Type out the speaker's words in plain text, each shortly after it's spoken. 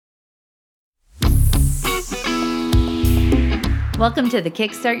Welcome to the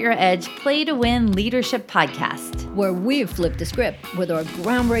Kickstart Your Edge Play to Win Leadership Podcast, where we've flipped the script with our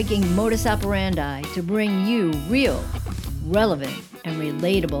groundbreaking modus operandi to bring you real, relevant, and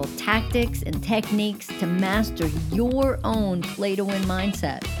relatable tactics and techniques to master your own play to win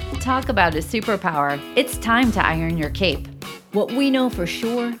mindset. Talk about a superpower. It's time to iron your cape. What we know for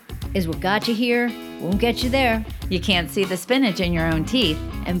sure is what got you here won't get you there. You can't see the spinach in your own teeth.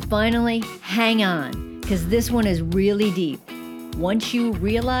 And finally, hang on, because this one is really deep. Once you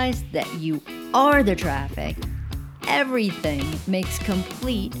realize that you are the traffic, everything makes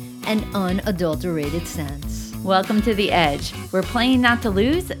complete and unadulterated sense. Welcome to the Edge, where playing not to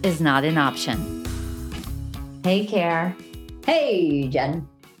lose is not an option. Hey, Care. Hey, Jen.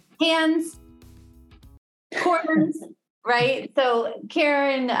 Hands. Corners. Right? So,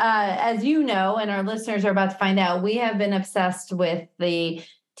 Karen, as you know, and our listeners are about to find out, we have been obsessed with the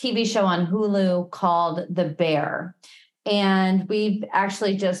TV show on Hulu called The Bear. And we've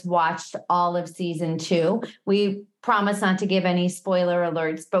actually just watched all of season 2. We promise not to give any spoiler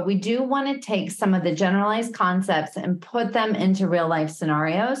alerts, but we do want to take some of the generalized concepts and put them into real life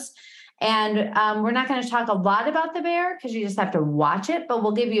scenarios. And we're not going to talk a lot about The Bear because you just have to watch it, but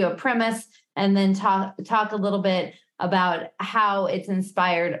we'll give you a premise and then talk a little bit about how it's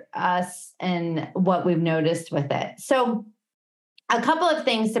inspired us and what we've noticed with it. So a couple of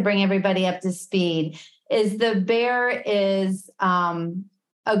things to bring everybody up to speed is The Bear is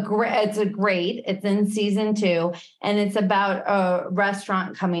it's in season 2, and it's about a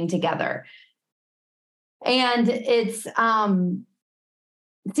restaurant coming together. And it's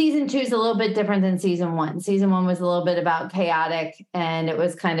season 2 is a little bit different than season 1. Season 1 was a little bit about chaotic, and it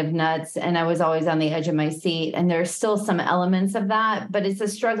was kind of nuts, and I was always on the edge of my seat. And there's still some elements of that, but it's a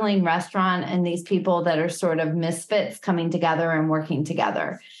struggling restaurant and these people that are sort of misfits coming together and working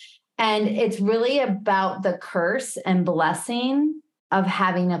together. And it's really about the curse and blessing of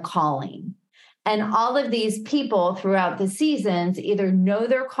having a calling. And all of these people throughout the seasons either know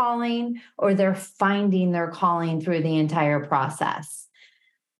their calling or they're finding their calling through the entire process.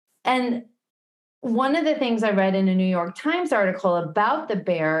 And one of the things I read in a New York Times article about The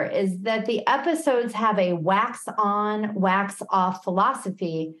Bear is that the episodes have a wax on, wax off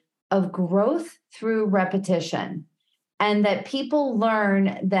philosophy of growth through repetition. And that people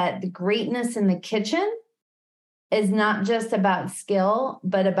learn that the greatness in the kitchen is not just about skill,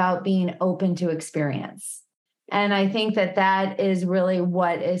 but about being open to experience. And I think that that is really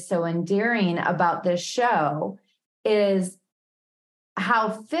what is so endearing about this show is how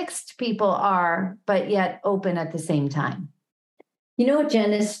fixed people are, but yet open at the same time. You know what,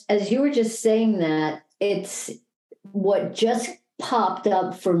 Jen, as you were just saying that, it's what just popped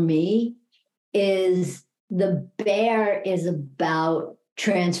up for me is The Bear is about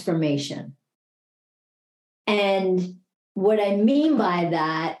transformation. And what I mean by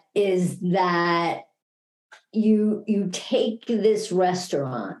that is that you take this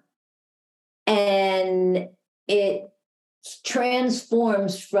restaurant and it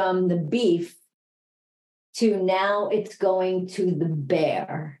transforms from the beef to now it's going to the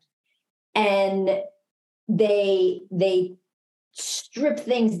bear. And they strip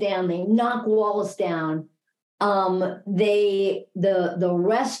things down, they knock walls down. The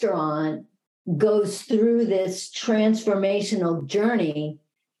restaurant goes through this transformational journey.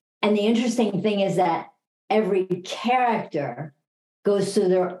 And the interesting thing is that every character goes through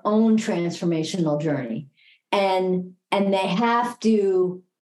their own transformational journey. And they have to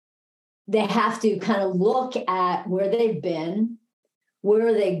kind of look at where they've been, where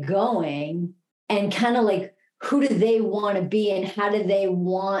are they going, and kind of like, who do they want to be and how do they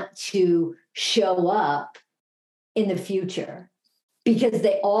want to show up in the future? Because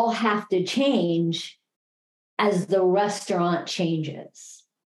they all have to change as the restaurant changes.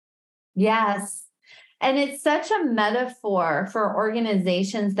 Yes. And it's such a metaphor for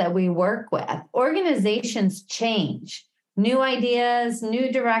organizations that we work with. Organizations change. New ideas,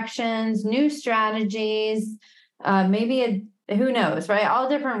 new directions, new strategies, who knows, right? All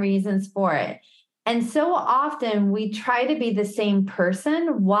different reasons for it. And so often we try to be the same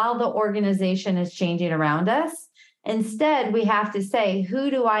person while the organization is changing around us. Instead, we have to say,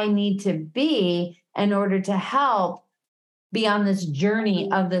 who do I need to be in order to help be on this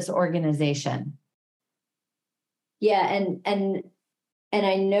journey of this organization? Yeah, and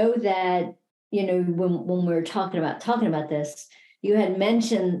I know that, you know, when we were talking about this, you had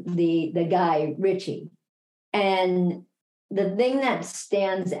mentioned the guy Richie, and the thing that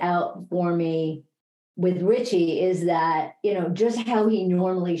stands out for me with Richie is that, you know, just how he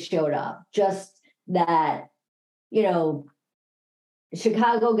normally showed up, just that, you know,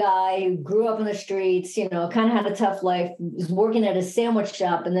 Chicago guy who grew up in the streets, kind of had a tough life, was working at a sandwich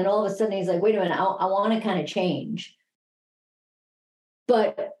shop. And then all of a sudden he's like, wait a minute, I want to kind of change.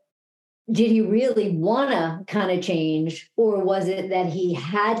 But did he really want to kind of change? Or was it that he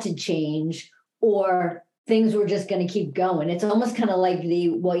had to change, or things were just going to keep going? It's almost kind of like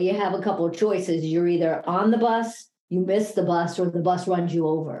you have a couple of choices. You're either on the bus, you miss the bus, or the bus runs you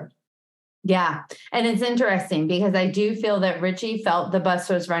over. Yeah. And it's interesting because I do feel that Richie felt the bus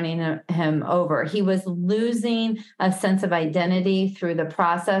was running him over. He was losing a sense of identity through the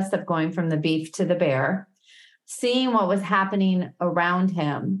process of going from the beef to the bear, seeing what was happening around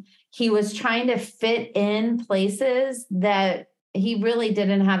him. He was trying to fit in places that he really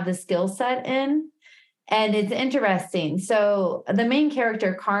didn't have the skill set in. And it's interesting. So the main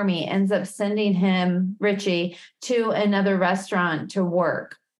character, Carmi, ends up sending him, Richie, to another restaurant to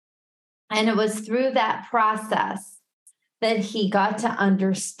work. And it was through that process that he got to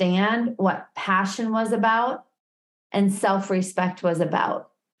understand what passion was about and self-respect was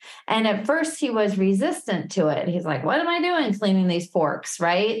about. And at first he was resistant to it. He's like, what am I doing cleaning these forks,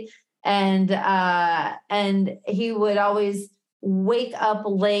 right? And he would always wake up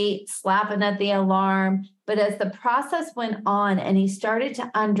late, slapping at the alarm. But as the process went on and he started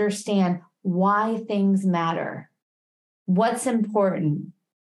to understand why things matter, what's important,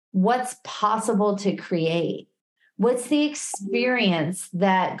 what's possible to create, what's the experience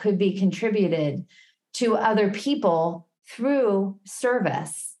that could be contributed to other people through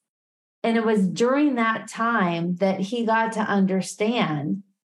service. And it was during that time that he got to understand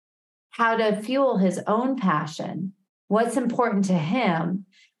how to fuel his own passion, what's important to him,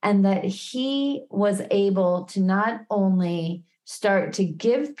 and that he was able to not only start to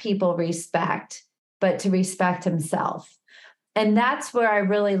give people respect, but to respect himself. And that's where I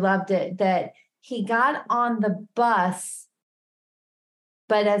really loved it, that he got on the bus,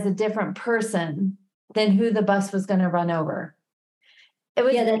 but as a different person than who the bus was going to run over. It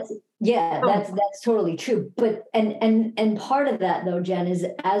was, that's totally true. But and part of that though, Jen, is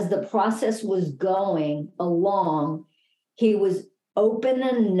as the process was going along, he was open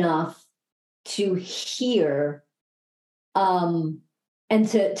enough to hear and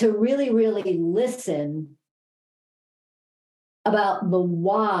to really, really listen about the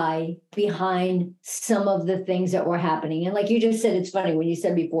why behind some of the things that were happening. And like you just said, it's funny when you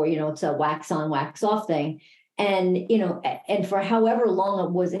said before, it's a wax on, wax off thing. And, and for however long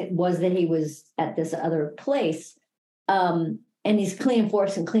it was that he was at this other place, and he's cleaning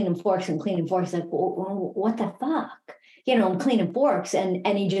forks and cleaning forks and cleaning forks. Like, well, what the fuck? I'm cleaning forks. And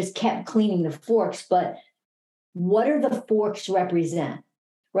he just kept cleaning the forks. But what are the forks represent?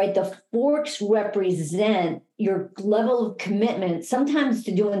 Right? The forks represent your level of commitment, sometimes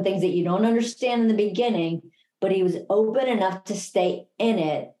to doing things that you don't understand in the beginning, but he was open enough to stay in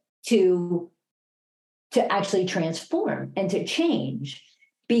it to actually transform and to change.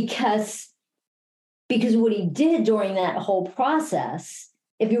 Because what he did during that whole process,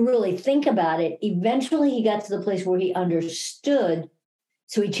 if you really think about it, eventually he got to the place where he understood.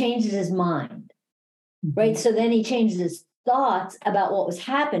 So he changes his mind, right? So then he changes his thoughts about what was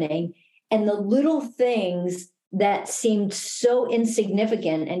happening, and the little things that seemed so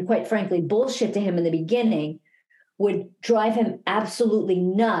insignificant and quite frankly bullshit to him in the beginning would drive him absolutely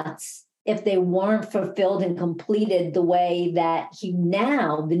nuts if they weren't fulfilled and completed the way that he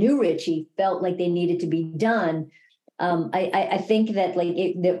now, the new Richie, felt like they needed to be done. I think that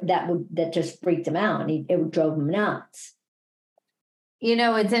that just freaked him out. It drove him nuts.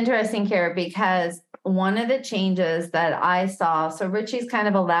 It's interesting, Kara, because one of the changes that I saw, so Richie's kind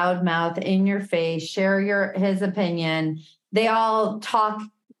of a loudmouth, in your face, share his opinion. They all talk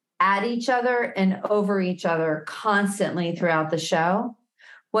at each other and over each other constantly throughout the show.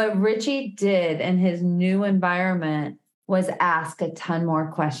 What Richie did in his new environment was ask a ton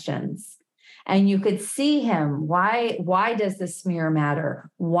more questions. And you could see him. Why does the smear matter?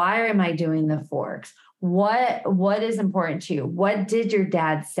 Why am I doing the forks? What is important to you? What did your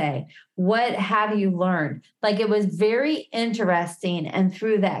dad say? What have you learned? Like, it was very interesting. And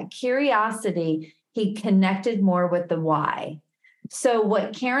through that curiosity, he connected more with the why. So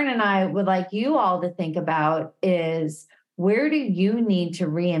what Karen and I would like you all to think about is, where do you need to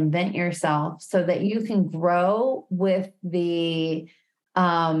reinvent yourself so that you can grow with the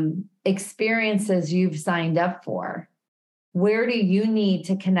experiences you've signed up for? Where do you need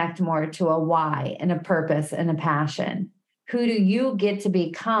to connect more to a why and a purpose and a passion? Who do you get to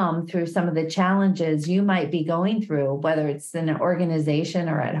become through some of the challenges you might be going through, whether it's in an organization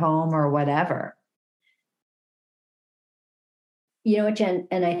or at home or whatever? You know what, Jen?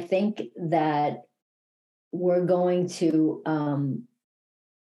 And I think that we're going to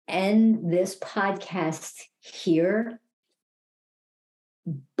end this podcast here.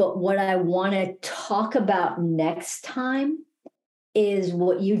 But what I want to talk about next time is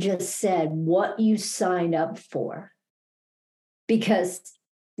what you just said, what you signed up for. Because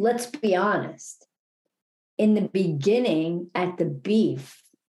let's be honest, in the beginning at the beef,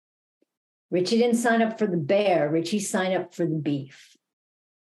 Richie didn't sign up for the bear, Richie signed up for the beef.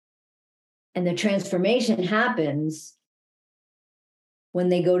 And the transformation happens when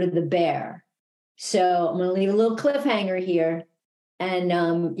they go to the bear. So I'm going to leave a little cliffhanger here,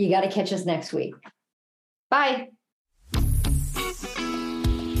 and you got to catch us next week. Bye.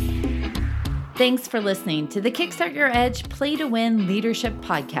 Thanks for listening to the Kickstart Your Edge Play to Win Leadership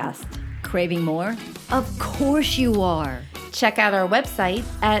Podcast. Craving more? Of course you are. Check out our website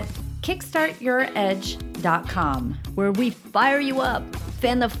at kickstartyouredge.com, where we fire you up,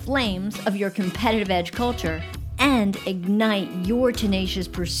 fan the flames of your competitive edge culture, and ignite your tenacious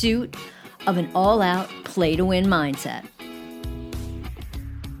pursuit of an all-out play-to-win mindset.